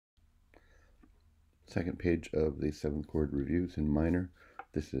Second page of the 7th chord reviews in minor.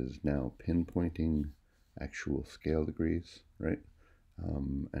 This is now pinpointing actual scale degrees, right?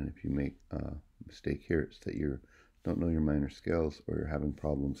 And if you make a mistake here, it's that you don't know your minor scales or you're having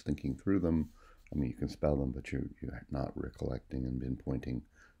problems thinking through them. I mean, you can spell them, but you're not recollecting and pinpointing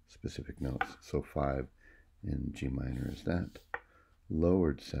specific notes. So 5 in G minor is that.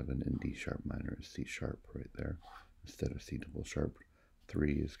 Lowered 7 in D sharp minor is C sharp right there instead of C double sharp.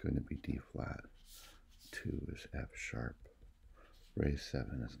 3 is going to be D flat. 2 is F sharp. Raise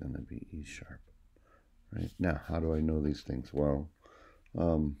 7 is going to be E sharp. Right? Now, how do I know these things? Well,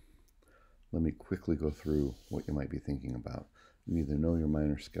 let me quickly go through what you might be thinking about. You either know your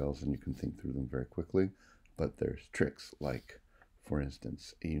minor scales and you can think through them very quickly, but there's tricks like, for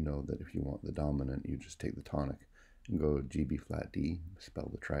instance, you know that if you want the dominant, you just take the tonic and go G, B flat, D, spell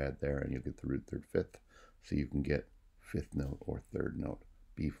the triad there, and you'll get the root third fifth. So you can get fifth note or third note,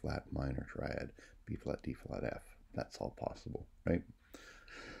 B flat minor triad, B flat, D flat, F. That's all possible, right?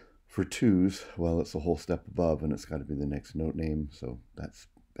 For twos, well, it's a whole step above, and it's got to be the next note name, so that's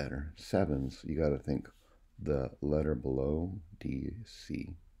better. Sevens, you got to think the letter below, D,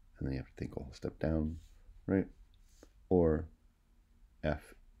 C, and then you have to think a whole step down, right? Or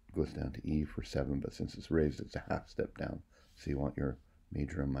F goes down to E for 7, but since it's raised, it's a half step down. So you want your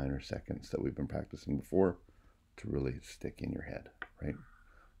major and minor seconds that we've been practicing before to really stick in your head, right?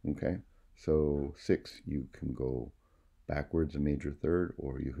 Okay, so 6, you can go backwards a major third,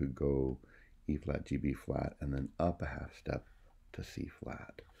 or you could go E flat, G, B flat, and then up a half step to C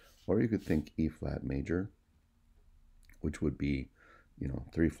flat. Or you could think E flat major, which would be,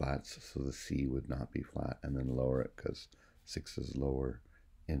 3 flats, so the C would not be flat, and then lower it because 6 is lower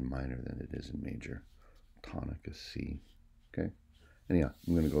in minor than it is in major. Tonic is C, okay? And yeah,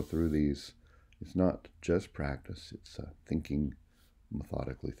 I'm going to go through these. It's not just practice, it's thinking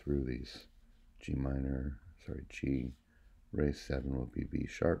methodically through these. G, raise 7 will be B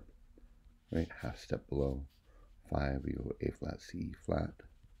sharp, right? Half step below. 5, we go A flat, C, E flat.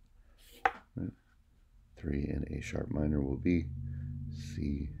 Right? 3 in A sharp minor will be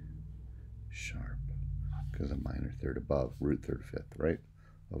C sharp, because a minor third above, root third fifth, right,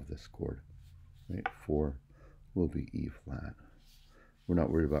 of this chord. Right? 4 will be E flat. We're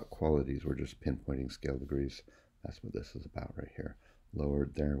not worried about qualities, we're just pinpointing scale degrees. That's what this is about right here.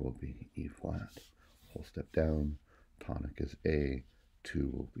 Lowered there will be E flat. Whole step down, tonic is A.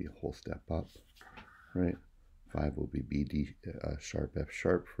 2 will be a whole step up, right? 5 will be B, D sharp, F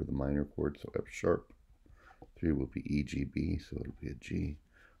sharp for the minor chord, so F sharp. 3 will be E, G, B, so it'll be a G.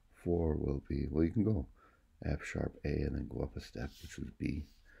 4 will be, well, you can go F sharp, A, and then go up a step, which would be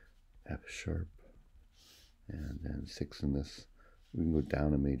F sharp. And then 6 in this, we can go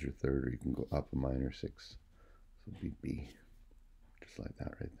down a major third, or you can go up a minor 6. So it'll be B, just like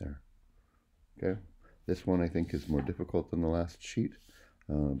that right there. Okay, this one I think is more difficult than the last sheet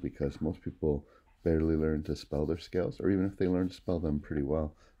because most people barely learn to spell their scales, or even if they learn to spell them pretty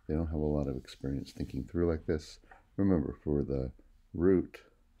well, they don't have a lot of experience thinking through like this. Remember, for the root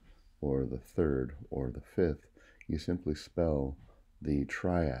or the third or the fifth, you simply spell the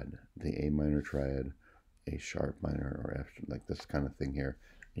triad, the A minor triad, A sharp minor, or F, like this kind of thing here.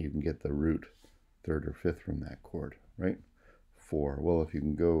 You can get the root third or fifth from that chord, right? 4, well, if you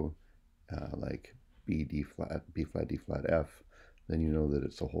can go like B, D flat, B flat, D flat, F, then you know that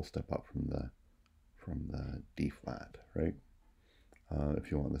it's a whole step up from the D flat, right?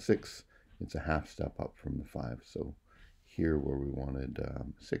 If you want the 6, it's a half step up from the 5. So here where we wanted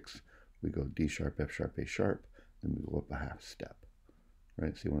 6, we go D sharp, F sharp, A sharp, then we go up a half step,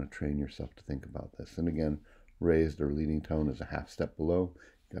 right? So you want to train yourself to think about this. And again, raised or leading tone is a half step below.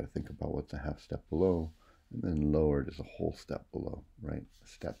 You got to think about what's a half step below, and then lowered is a whole step below, right? A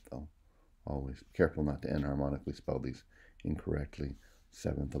step though. Always be careful not to enharmonically spell these incorrectly.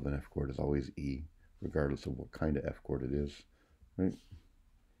 7th of an F chord is always E, regardless of what kind of F chord it is, right?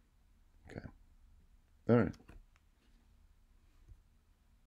 Okay. All right.